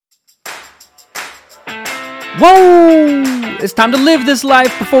Whoa! It's time to live this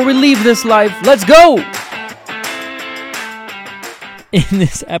life before we leave this life. Let's go! In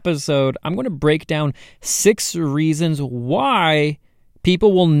this episode, I'm going to break down 6 reasons why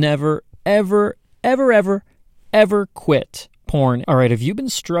people will never, ever quit porn. All right, if you've been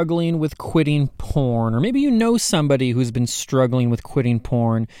struggling with quitting porn, or maybe you know somebody who's been struggling with quitting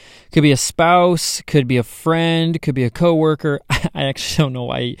porn, could be a spouse, could be a friend, could be a coworker. I actually don't know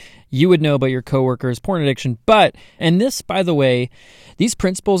why you would know about your coworker's porn addiction, and this, by the way, these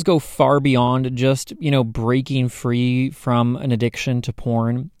principles go far beyond just, breaking free from an addiction to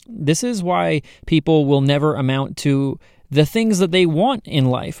porn. This is why people will never amount to the things that they want in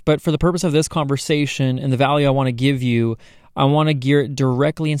life. But for the purpose of this conversation and the value I want to give you, I want to gear it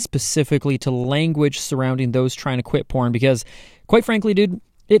directly and specifically to language surrounding those trying to quit porn, because quite frankly, dude,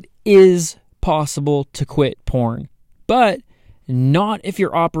 it is possible to quit porn, but not if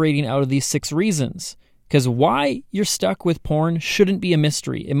you're operating out of these 6 reasons. Because why you're stuck with porn shouldn't be a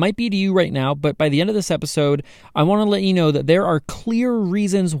mystery. It might be to you right now, but by the end of this episode, I want to let you know that there are clear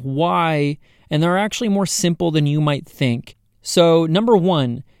reasons why, and they're actually more simple than you might think. So number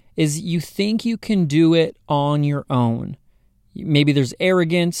 1 is you think you can do it on your own. Maybe there's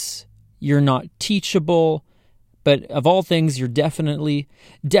arrogance, you're not teachable, but of all things, you're definitely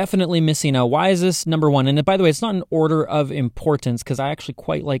missing out. Why is this number 1? And by the way, it's not an order of importance, because I actually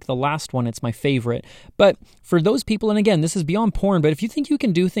quite like the last one. It's my favorite. But for those people, and again, this is beyond porn, but if you think you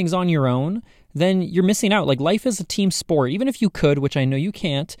can do things on your own, then you're missing out. Like, life is a team sport. Even if you could, which I know you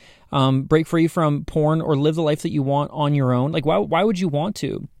can't, break free from porn or live the life that you want on your own, like why would you want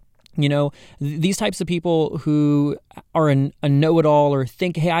to? These types of people who are a know-it-all or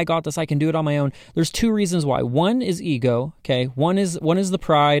think, hey, I got this, I can do it on my own. There's 2 reasons why. One is ego, okay? One is the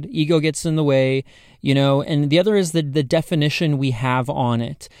pride. Ego gets in the way, and the other is the definition we have on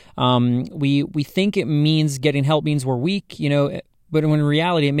it. We think it means getting help means we're weak, but when in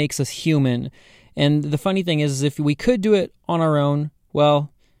reality, it makes us human. And the funny thing is, if we could do it on our own,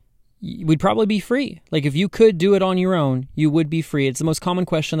 well, we'd probably be free. Like, if you could do it on your own, you would be free. It's the most common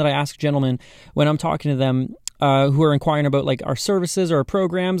question that I ask gentlemen when I'm talking to them who are inquiring about like our services or our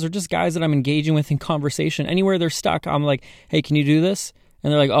programs, or just guys that I'm engaging with in conversation. Anywhere they're stuck, I'm like, hey, can you do this?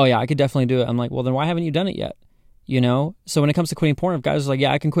 And they're like, oh yeah, I could definitely do it. I'm like, well, then why haven't you done it yet? So when it comes to quitting porn, if guys are like,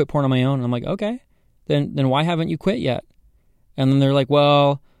 yeah, I can quit porn on my own. And I'm like, okay, then why haven't you quit yet? And then they're like,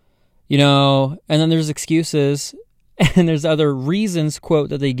 well, and then there's excuses. And there's other reasons, quote,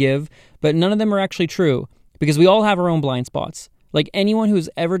 that they give, but none of them are actually true, because we all have our own blind spots. Like, anyone who's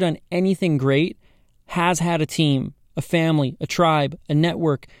ever done anything great has had a team, a family, a tribe, a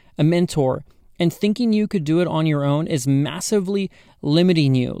network, a mentor. And thinking you could do it on your own is massively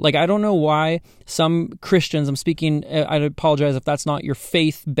limiting you. Like, I don't know why some Christians, I apologize if that's not your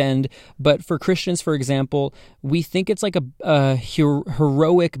faith bend, but for Christians, for example, we think it's like a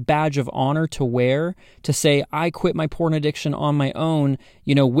heroic badge of honor to wear, to say, I quit my porn addiction on my own,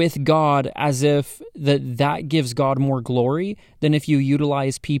 with God, as if that gives God more glory than if you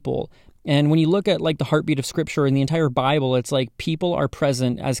utilize people. And when you look at like the heartbeat of Scripture in the entire Bible, it's like people are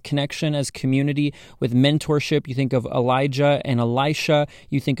present as connection, as community, with mentorship. You think of Elijah and Elisha.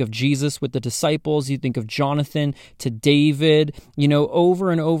 You think of Jesus with the disciples. You think of Jonathan to David, over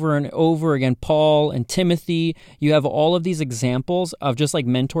and over and over again, Paul and Timothy. You have all of these examples of just like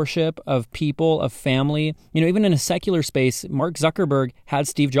mentorship of people, of family. Even in a secular space, Mark Zuckerberg had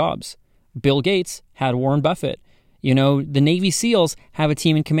Steve Jobs. Bill Gates had Warren Buffett. The Navy SEALs have a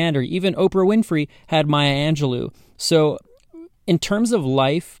team and commander. Even Oprah Winfrey had Maya Angelou. So in terms of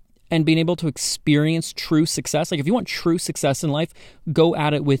life and being able to experience true success, like if you want true success in life, go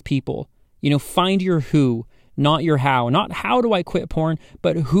at it with people. Find your who, not your how. Not how do I quit porn,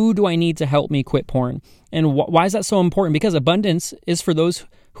 but who do I need to help me quit porn? And why is that so important? Because abundance is for those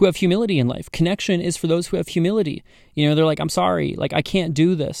who have humility in life. Connection is for those who have humility. They're like, I'm sorry, like I can't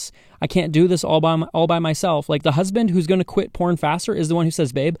do this. I can't do this all by myself. Like, the husband who's going to quit porn faster is the one who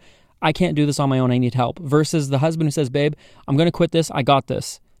says, babe, I can't do this on my own. I need help. Versus the husband who says, babe, I'm going to quit this. I got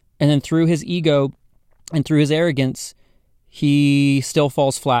this. And then through his ego and through his arrogance, he still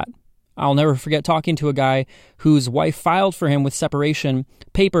falls flat. I'll never forget talking to a guy whose wife filed for him with separation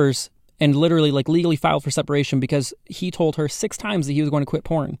papers, and literally like legally filed for separation because he told her 6 times that he was going to quit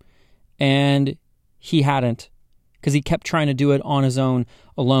porn. And he hadn't, because he kept trying to do it on his own,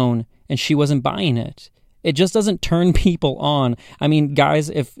 alone, and she wasn't buying it. It just doesn't turn people on. I mean, guys,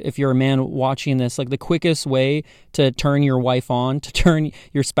 if you're a man watching this, like the quickest way to turn your wife on, to turn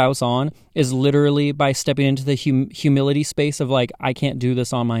your spouse on, is literally by stepping into the humility space of like, I can't do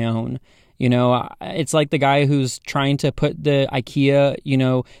this on my own. It's like the guy who's trying to put the IKEA,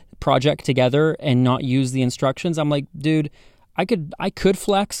 project together and not use the instructions. I'm like, dude, I could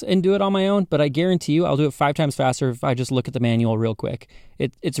flex and do it on my own, but I guarantee you I'll do it 5 times faster if I just look at the manual real quick.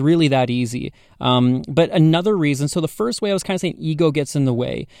 It's really that easy. But another reason, so the first way I was kind of saying ego gets in the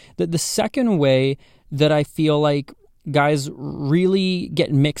way. The second way that I feel like guys really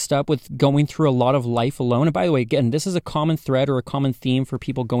get mixed up with going through a lot of life alone, and by the way, again, this is a common thread or a common theme for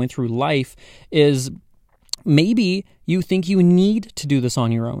people going through life, is maybe you think you need to do this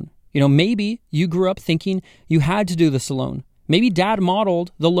on your own. Maybe you grew up thinking you had to do this alone. Maybe dad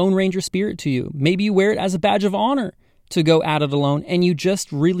modeled the Lone Ranger spirit to you. Maybe you wear it as a badge of honor to go at it alone, and you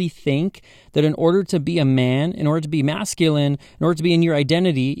just really think that in order to be a man, in order to be masculine, in order to be in your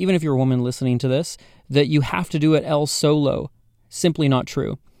identity, even if you're a woman listening to this, that you have to do it el solo. Simply not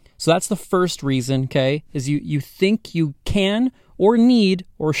true. So that's the first reason, okay, is you think you can or need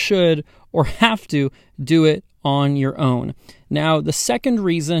or should or have to do it on your own. Now, the second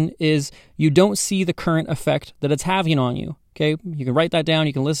reason is you don't see the current effect that it's having on you. Okay, you can write that down.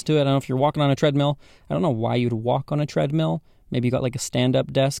 You can listen to it. I don't know if you're walking on a treadmill. I don't know why you'd walk on a treadmill. Maybe you got like a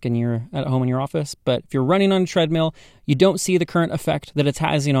stand-up desk and you're at home in your office. But if you're running on a treadmill, you don't see the current effect that it's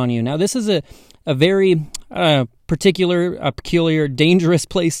having on you. Now, this is a very peculiar, dangerous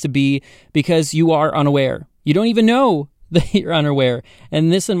place to be because you are unaware. You don't even know that you're unaware.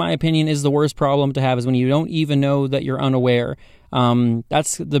 And this, in my opinion, is the worst problem to have, is when you don't even know that you're unaware.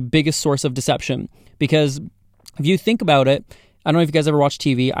 That's the biggest source of deception, because if you think about it, I don't know if you guys ever watch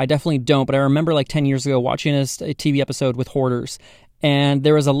TV. I definitely don't, but I remember like 10 years ago watching a TV episode with hoarders, and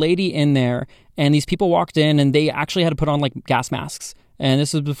there was a lady in there, and these people walked in, and they actually had to put on like gas masks. And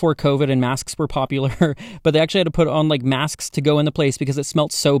this was before COVID and masks were popular, but they actually had to put on like masks to go in the place because it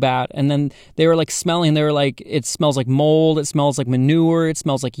smelled so bad. And then they were like smelling, they were like, it smells like mold, it smells like manure, it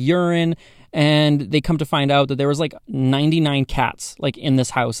smells like urine. And they come to find out that there was like 99 cats like in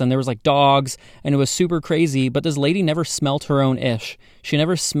this house, and there was like dogs, and it was super crazy. But this lady never smelt her own ish. She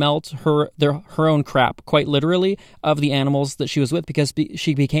never smelt her own crap, quite literally, of the animals that she was with, because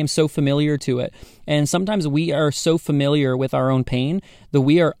she became so familiar to it. And sometimes we are so familiar with our own pain that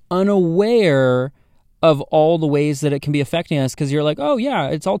we are unaware of all the ways that it can be affecting us, because you're like, oh yeah,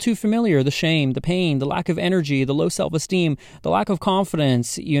 it's all too familiar. The shame, the pain, the lack of energy, the low self-esteem, the lack of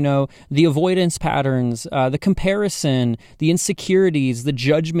confidence, the avoidance patterns, the comparison, the insecurities, the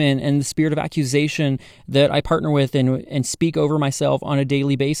judgment, and the spirit of accusation that I partner with and speak over myself on a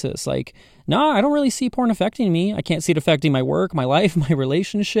daily basis. Like, no, I don't really see porn affecting me. I can't see it affecting my work, my life, my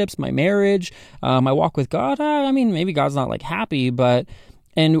relationships, my marriage, my walk with God. I mean, maybe God's not like happy,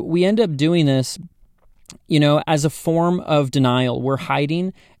 and we end up doing this as a form of denial. We're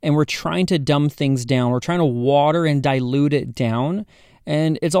hiding and we're trying to dumb things down. We're trying to water and dilute it down.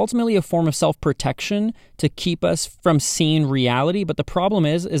 And it's ultimately a form of self-protection to keep us from seeing reality. But the problem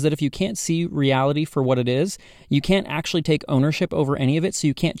is that if you can't see reality for what it is, you can't actually take ownership over any of it, so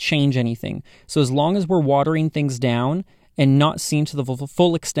you can't change anything. So as long as we're watering things down and not seeing to the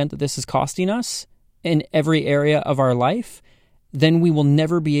full extent that this is costing us in every area of our life, then we will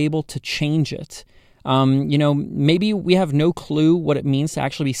never be able to change it. Maybe we have no clue what it means to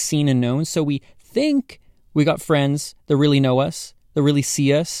actually be seen and known. So we think we got friends that really know us, that really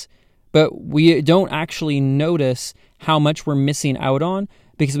see us, but we don't actually notice how much we're missing out on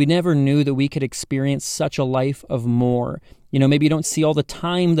because we never knew that we could experience such a life of more. Maybe you don't see all the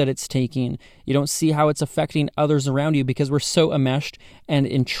time that it's taking. You don't see how it's affecting others around you because we're so enmeshed and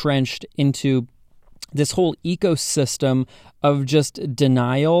entrenched into this whole ecosystem of just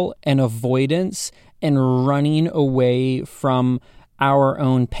denial and avoidance and running away from our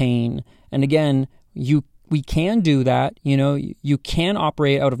own pain. And again, we can do that. You can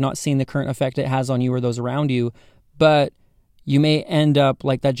operate out of not seeing the current effect it has on you or those around you, but you may end up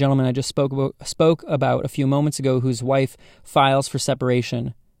like that gentleman I just spoke about a few moments ago, whose wife files for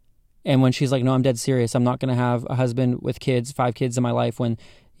separation. And when she's like, no, I'm dead serious. I'm not going to have a husband with kids, 5 kids in my life, when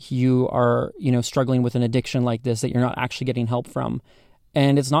you are, struggling with an addiction like this that you're not actually getting help from.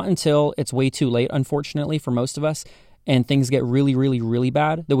 And it's not until it's way too late, unfortunately, for most of us, and things get really, really, really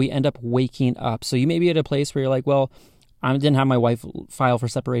bad, that we end up waking up. So you may be at a place where you're like, well, I didn't have my wife file for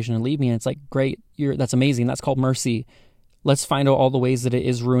separation and leave me. And it's like, great, that's amazing. That's called mercy. Let's find out all the ways that it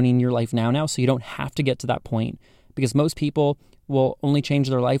is ruining your life now, so you don't have to get to that point. Because most people will only change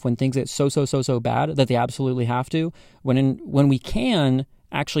their life when things get so bad that they absolutely have to. When we can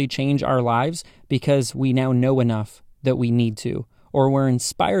actually change our lives because we now know enough that we need to, or we're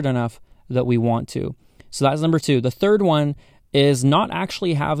inspired enough that we want to. So that's number 2. The third one is not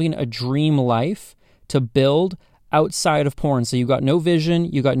actually having a dream life to build outside of porn. So you got no vision,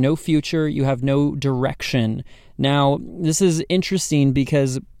 you got no future, you have no direction. Now, this is interesting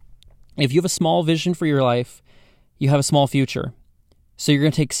because If you have a small vision for your life, you have a small future. So you're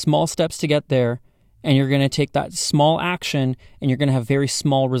going to take small steps to get there, and you're going to take that small action, and you're going to have very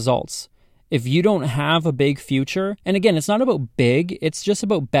small results. If you don't have a big future, and again, it's not about big, it's just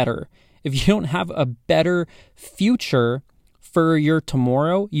about better. If you don't have a better future for your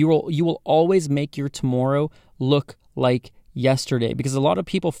tomorrow, you will always make your tomorrow look like yesterday, because a lot of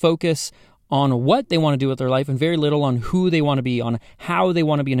people focus on what they want to do with their life and very little on who they want to be, on how they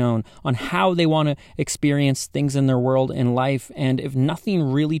want to be known, on how they want to experience things in their world and life. And if nothing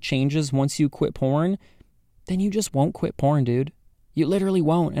really changes once you quit porn, then you just won't quit porn, dude. You literally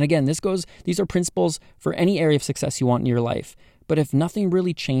won't. And again, these are principles for any area of success you want in your life. But if nothing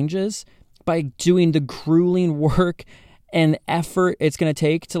really changes, by doing the grueling work and effort it's going to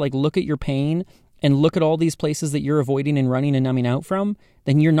take to look at your pain and look at all these places that you're avoiding and running and numbing out from,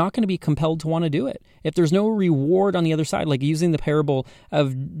 then you're not going to be compelled to want to do it. If there's no reward on the other side, like using the parable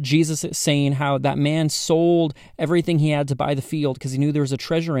of Jesus saying how that man sold everything he had to buy the field because he knew there was a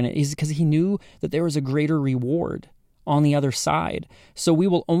treasure in it, is because he knew that there was a greater reward on the other side. So we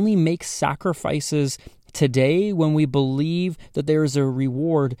will only make sacrifices today when we believe that there is a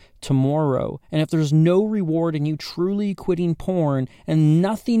reward tomorrow. And if there's no reward in you truly quitting porn and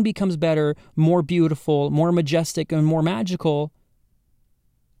nothing becomes better, more beautiful, more majestic, and more magical,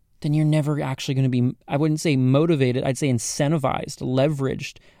 then you're never actually going to be, I wouldn't say motivated, I'd say incentivized,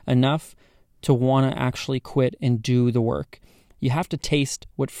 leveraged enough to want to actually quit and do the work. You have to taste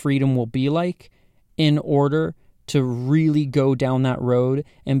what freedom will be like in order to really go down that road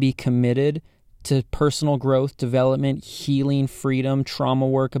and be committed to personal growth, development, healing, freedom, trauma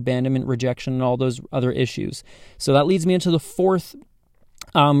work, abandonment, rejection, and all those other issues. So that leads me into the fourth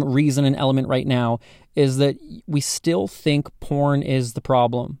reason and element right now, is that we still think porn is the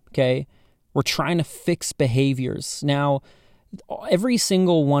problem, okay? We're trying to fix behaviors. Now, every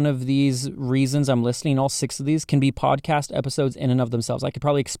single one of these reasons I'm listing, all 6 of these, can be podcast episodes in and of themselves. I could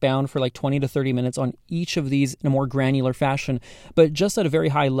probably expound for 20 to 30 minutes on each of these in a more granular fashion, but just at a very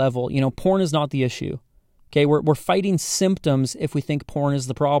high level, porn is not the issue. Okay, we're fighting symptoms if we think porn is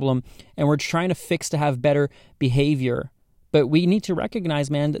the problem, and we're trying to fix to have better behavior. But we need to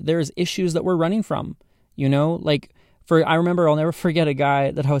recognize, man, that there's issues that we're running from. I remember, I'll never forget a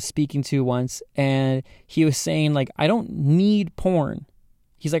guy that I was speaking to once, and he was saying, I don't need porn.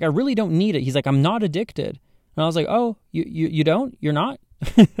 He's like, I really don't need it. He's like, I'm not addicted. And I was like, oh, you don't? You're not?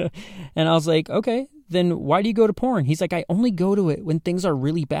 And I was like, okay, then why do you go to porn? He's like, I only go to it when things are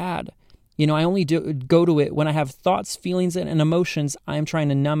really bad. I only go to it when I have thoughts, feelings, and emotions I'm trying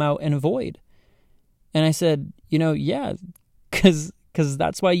to numb out and avoid. And I said, yeah, because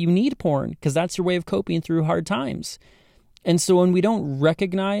that's why you need porn, because that's your way of coping through hard times. And so when we don't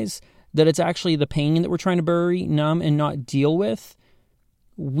recognize that it's actually the pain that we're trying to bury, numb, and not deal with,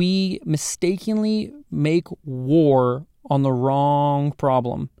 we mistakenly make war on the wrong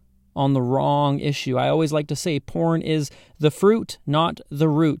problem, on the wrong issue. I always like to say porn is the fruit, not the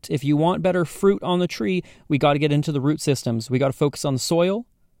root. If you want better fruit on the tree, we got to get into the root systems. We got to focus on the soil,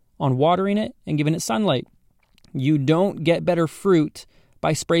 on watering it, and giving it sunlight. You don't get better fruit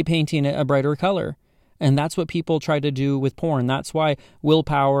by spray painting it a brighter color. And that's what people try to do with porn. That's why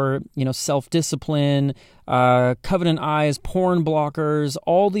willpower, self-discipline, covenant eyes, porn blockers,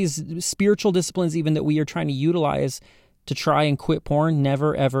 all these spiritual disciplines even that we are trying to utilize to try and quit porn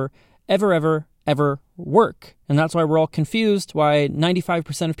never, ever, ever, ever, ever work. And that's why we're all confused, why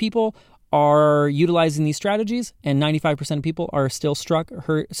 95% of people are utilizing these strategies and 95% of people are still stuck,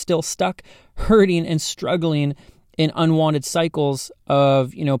 hurting, and struggling in unwanted cycles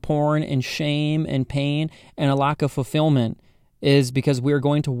of, porn and shame and pain and a lack of fulfillment, is because we're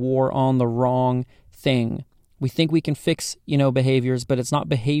going to war on the wrong thing. We think we can fix, behaviors, but it's not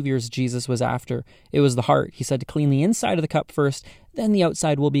behaviors Jesus was after. It was the heart. He said to clean the inside of the cup first, then the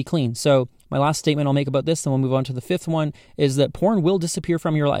outside will be clean. So my last statement I'll make about this, then we'll move on to the 5th one, is that porn will disappear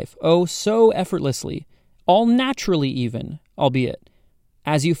from your life. Oh, so effortlessly, all naturally even, albeit,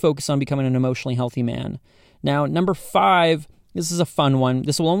 as you focus on becoming an emotionally healthy man. Now, number 5, this is a fun one.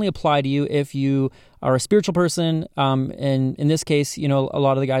 This will only apply to you if you are a spiritual person. And in this case, a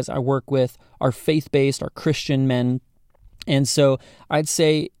lot of the guys I work with are faith-based, are Christian men. And so I'd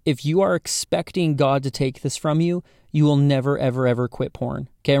say if you are expecting God to take this from you, you will never, ever, ever quit porn.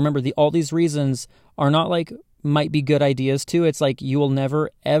 Okay, remember, all these reasons are not might be good ideas too. It's you will never,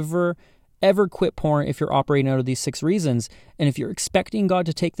 ever, ever quit porn if you're operating out of these 6 reasons. And if you're expecting God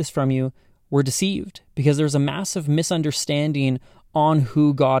to take this from you, we're deceived, because there's a massive misunderstanding on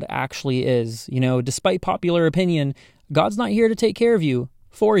who God actually is. Despite popular opinion, God's not here to take care of you,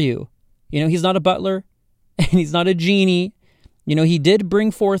 for you. He's not a butler, and he's not a genie. He did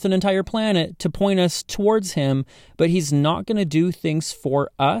bring forth an entire planet to point us towards him, but he's not going to do things for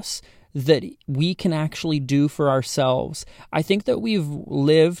us that we can actually do for ourselves. I think that we've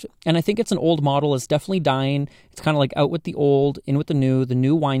lived, and I think it's an old model, it's definitely dying. It's kind of like out with the old, in with the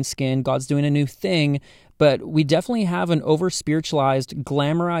new wineskin. God's doing a new thing, but we definitely have an over-spiritualized,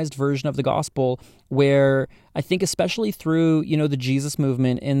 glamorized version of the gospel where I think especially through, the Jesus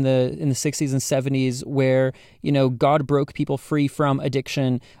movement in the 60s and 70s where, God broke people free from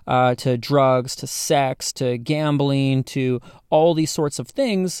addiction to drugs, to sex, to gambling, to all these sorts of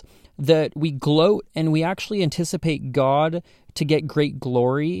things, that we gloat and we actually anticipate God to get great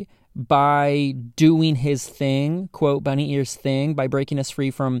glory by doing his thing, quote, bunny ears thing, by breaking us free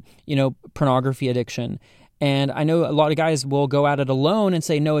from, pornography addiction. And I know a lot of guys will go at it alone and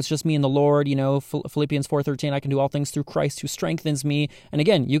say, no, it's just me and the Lord. Philippians 4:13, I can do all things through Christ who strengthens me. And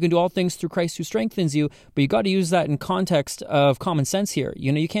again, you can do all things through Christ who strengthens you, but you got to use that in context of common sense here.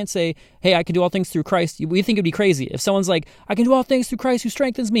 You can't say, hey, I can do all things through Christ. We think it'd be crazy if someone's like, I can do all things through Christ who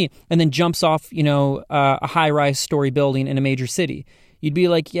strengthens me, and then jumps off, a high-rise story building in a major city. You'd be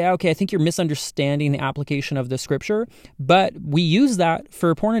like, yeah, okay, I think you're misunderstanding the application of the scripture, but we use that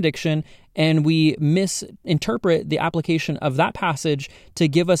for porn addiction and we misinterpret the application of that passage to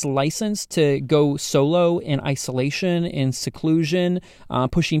give us license to go solo in isolation, in seclusion,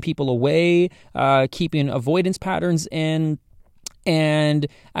 pushing people away, keeping avoidance patterns in, and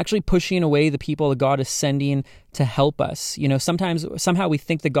actually pushing away the people that God is sending to help us. Somehow we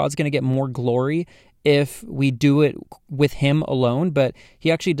think that God's going to get more glory if we do it with him alone, but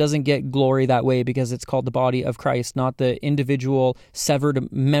he actually doesn't get glory that way because it's called the body of Christ, not the individual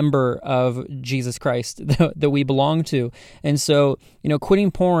severed member of Jesus Christ that we belong to. And so,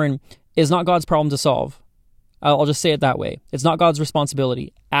 quitting porn is not God's problem to solve. I'll just say it that way. It's not God's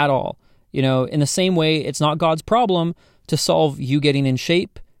responsibility at all. In the same way, it's not God's problem to solve you getting in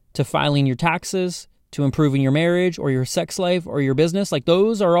shape, to filing your taxes, to improving your marriage or your sex life or your business. Like,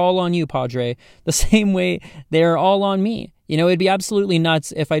 those are all on you, Padre. The same way they're all on me. It'd be absolutely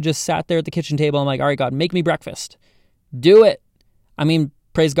nuts if I just sat there at the kitchen table and I'm like, all right, God, make me breakfast. Do it. I mean,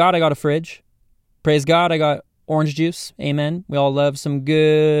 praise God, I got a fridge. Praise God, I got orange juice. Amen. We all love some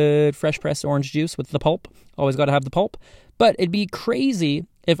good fresh pressed orange juice with the pulp. Always got to have the pulp. But it'd be crazy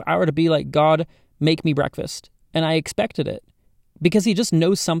if I were to be like, God, make me breakfast. And I expected it. Because he just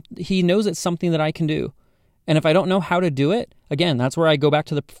knows he knows it's something that I can do. And if I don't know how to do it, again, that's where I go back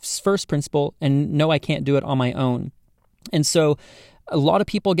to the first principle and know I can't do it on my own. And so a lot of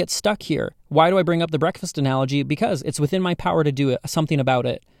people get stuck here. Why do I bring up the breakfast analogy? Because it's within my power to do something about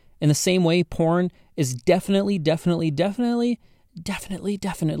it. In the same way, porn is definitely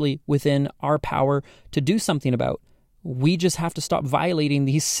within our power to do something about. We just have to stop violating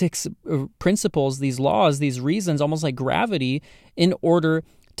these 6 principles, these laws, these reasons, almost like gravity, in order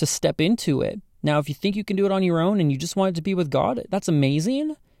to step into it. Now, if you think you can do it on your own and you just want it to be with God, that's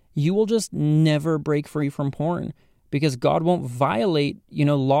amazing. You will just never break free from porn because God won't violate,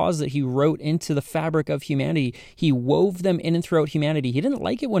 laws that he wrote into the fabric of humanity. He wove them in and throughout humanity. He didn't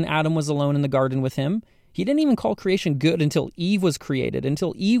like it when Adam was alone in the garden with him. He didn't even call creation good until Eve was created,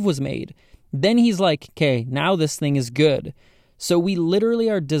 until Eve was made. Then he's like, okay, now this thing is good. So we literally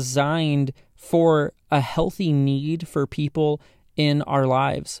are designed for a healthy need for people in our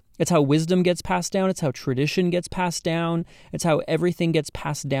lives. It's how wisdom gets passed down. It's how tradition gets passed down. It's how everything gets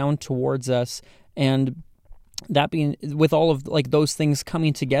passed down towards us. And that being, with all of those things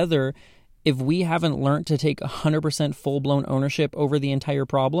coming together, if we haven't learned to take 100% full-blown ownership over the entire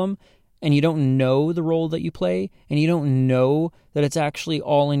problem, and you don't know the role that you play, and you don't know that it's actually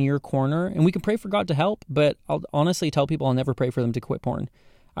all in your corner, and we can pray for God to help, but I'll honestly tell people I'll never pray for them to quit porn.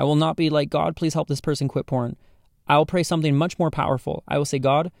 I will not be like, God, please help this person quit porn. I'll pray something much more powerful. I will say,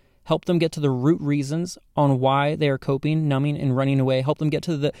 God, help them get to the root reasons on why they are coping, numbing, and running away. Help them get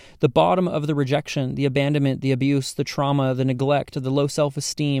to the bottom of the rejection, the abandonment, the abuse, the trauma, the neglect, the low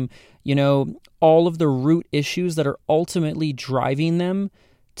self-esteem, all of the root issues that are ultimately driving them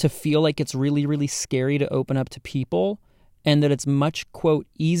to feel like it's really, really scary to open up to people, and that it's much, quote,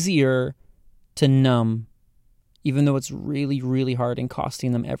 easier to numb, even though it's really, really hard and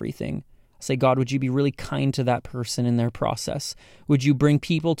costing them everything. Say, God, would you be really kind to that person in their process? Would you bring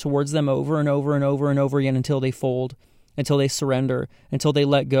people towards them over and over and over and over again until they fold, until they surrender, until they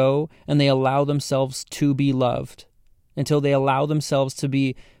let go, and they allow themselves to be loved, until they allow themselves to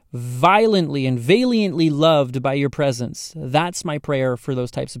be violently and valiantly loved by your presence. That's my prayer for those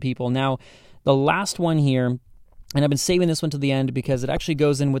types of people. Now, the last one here, and I've been saving this one to the end because it actually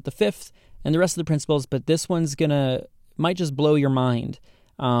goes in with the 5th and the rest of the principles, but this one's might just blow your mind.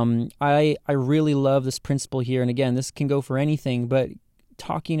 I really love this principle here. And again, this can go for anything, but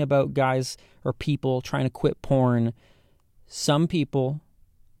talking about guys or people trying to quit porn, some people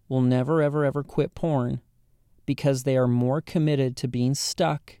will never, ever, ever quit porn because they are more committed to being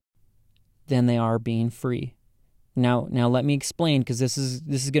stuck than they are being free. Now let me explain, because this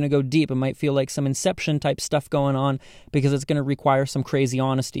is going to go deep. It might feel like some Inception type stuff going on because it's going to require some crazy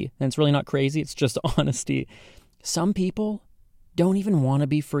honesty. And it's really not crazy, it's just honesty. Some people don't even want to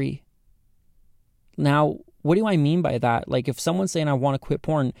be free. Now, what do I mean by that? Like, if someone's saying, I want to quit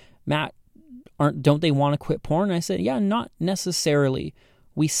porn, Matt, don't they want to quit porn? And I said, yeah, not necessarily.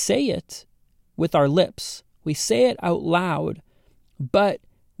 We say it with our lips. We say it out loud. But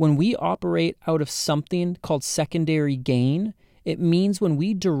when we operate out of something called secondary gain, it means when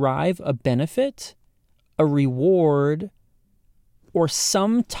we derive a benefit, a reward, or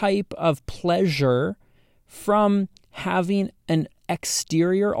some type of pleasure from having an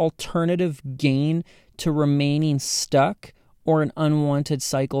exterior alternative gain to remaining stuck or in unwanted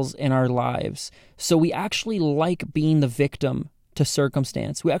cycles in our lives. So we actually like being the victim to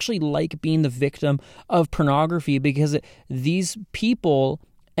circumstance. We actually like being the victim of pornography because these people,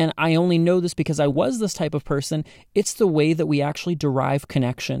 and I only know this because I was this type of person, it's the way that we actually derive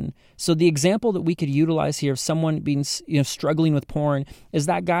connection. So the example that we could utilize here of someone being, struggling with porn is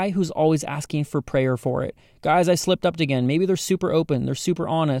that guy who's always asking for prayer for it. Guys, I slipped up again. Maybe they're super open, they're super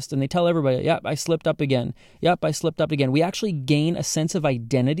honest, and they tell everybody, yep, I slipped up again. Yep, I slipped up again. We actually gain a sense of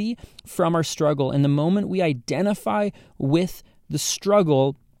identity from our struggle. And the moment we identify with the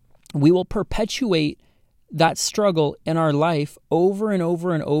struggle, we will perpetuate that struggle in our life over and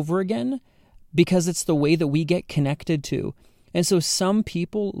over and over again because it's the way that we get connected to. And so some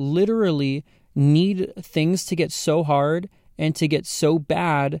people literally need things to get so hard and to get so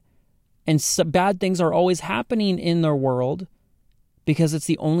bad, and bad things are always happening in their world because it's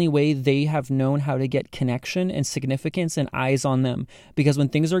the only way they have known how to get connection and significance and eyes on them. Because when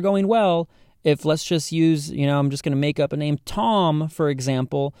things are going well, if let's just use, I'm just going to make up a name, Tom, for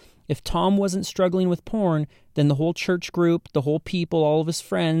example. If Tom wasn't struggling with porn, then the whole church group, the whole people, all of his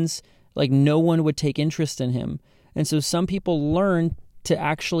friends, like no one would take interest in him. And so some people learn to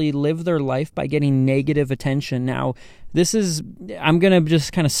actually live their life by getting negative attention. Now, I'm going to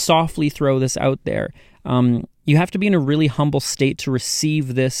just kind of softly throw this out there. You have to be in a really humble state to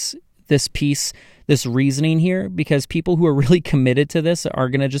receive this piece, this reasoning here, because people who are really committed to this are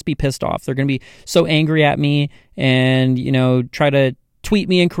going to just be pissed off. They're going to be so angry at me and, try to tweet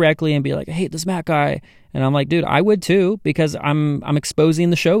me incorrectly and be like, I hate this Matt guy. And I'm like, dude, I would too, because I'm exposing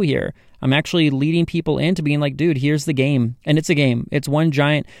the show here. I'm actually leading people into being like, dude, here's the game. And it's a game. It's one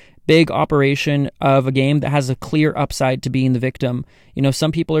giant big operation of a game that has a clear upside to being the victim.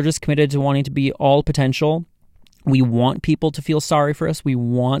 Some people are just committed to wanting to be all potential. We want people to feel sorry for us. We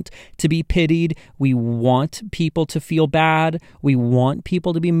want to be pitied. We want people to feel bad. We want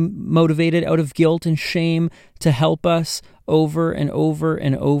people to be motivated out of guilt and shame to help us over and over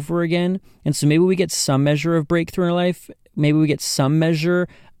and over again. And so maybe we get some measure of breakthrough in our life. Maybe we get some measure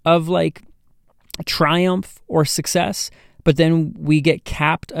of like triumph or success, but then we get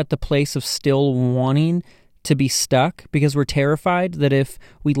capped at the place of still wanting to be stuck because we're terrified that if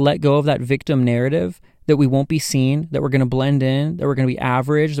we let go of that victim narrative, that we won't be seen, that we're going to blend in, that we're going to be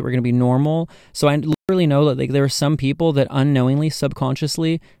average, that we're going to be normal. So I literally know that there are some people that unknowingly,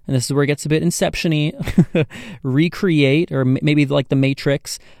 subconsciously, and this is where it gets a bit Inception-y, recreate, or maybe like the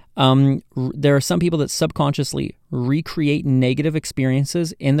Matrix. There are some people that subconsciously recreate negative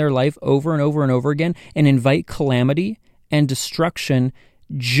experiences in their life over and over and over again and invite calamity and destruction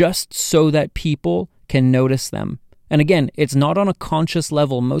just so that people can notice them. And again, it's not on a conscious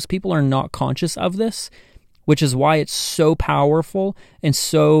level. Most people are not conscious of this, which is why it's so powerful and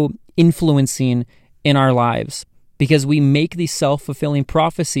so influencing in our lives, because we make these self-fulfilling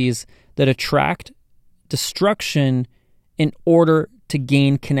prophecies that attract destruction in order to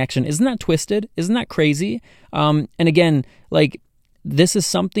gain connection. Isn't that twisted? Isn't that crazy? And again, like, this is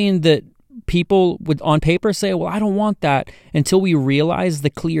something that people would on paper say, well, I don't want that, until we realize the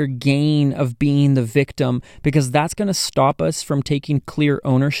clear gain of being the victim, because that's going to stop us from taking clear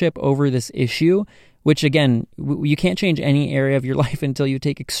ownership over this issue, which again, you can't change any area of your life until you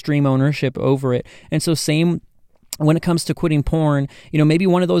take extreme ownership over it. And so same when it comes to quitting porn, maybe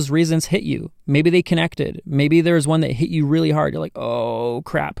one of those reasons hit you. Maybe they connected. Maybe there's one that hit you really hard. You're like, oh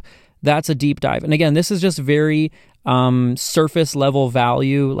crap. That's a deep dive. And again, this is just very surface level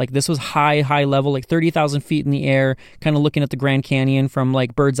value. Like this was high level, like 30,000 feet in the air, kind of looking at the Grand Canyon from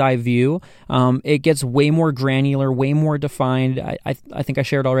like bird's eye view. It gets way more granular, way more defined. I think I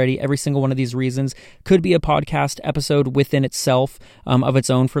shared already every single one of these reasons. Could be a podcast episode within itself of its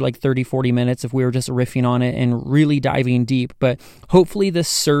own for like 30-40 minutes if we were just riffing on it and really diving deep. But hopefully this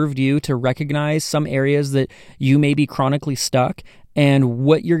served you to recognize some areas that you may be chronically stuck and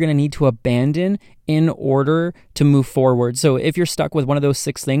what you're going to need to abandon in order to move forward. So if you're stuck with one of those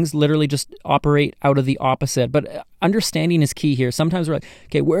 6 things, literally just operate out of the opposite. But understanding is key here. Sometimes we're like,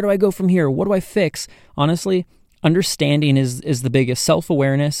 okay, where do I go from here? What do I fix? Honestly, understanding is the biggest.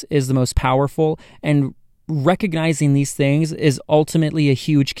 Self-awareness is the most powerful, and recognizing these things is ultimately a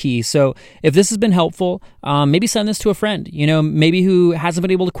huge key. So if this has been helpful, maybe send this to a friend, maybe who hasn't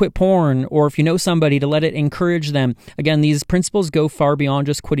been able to quit porn, or if you know somebody, to let it encourage them. Again, these principles go far beyond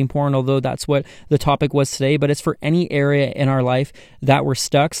just quitting porn, although that's what the topic was today, but it's for any area in our life that we're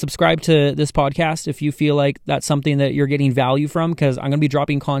stuck. Subscribe to this podcast if you feel like that's something that you're getting value from, because I'm going to be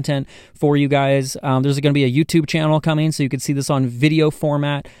dropping content for you guys. There's going to be a YouTube channel coming, so you can see this on video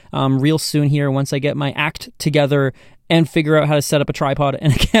format real soon here once I get my act together and figure out how to set up a tripod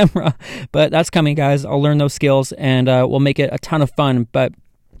and a camera. But that's coming, guys. I'll learn those skills, and we'll make it a ton of fun. But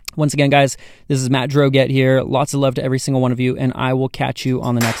once again, guys, this is Matt Droget here. Lots of love to every single one of you, and I will catch you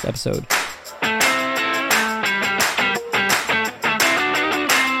on the next episode.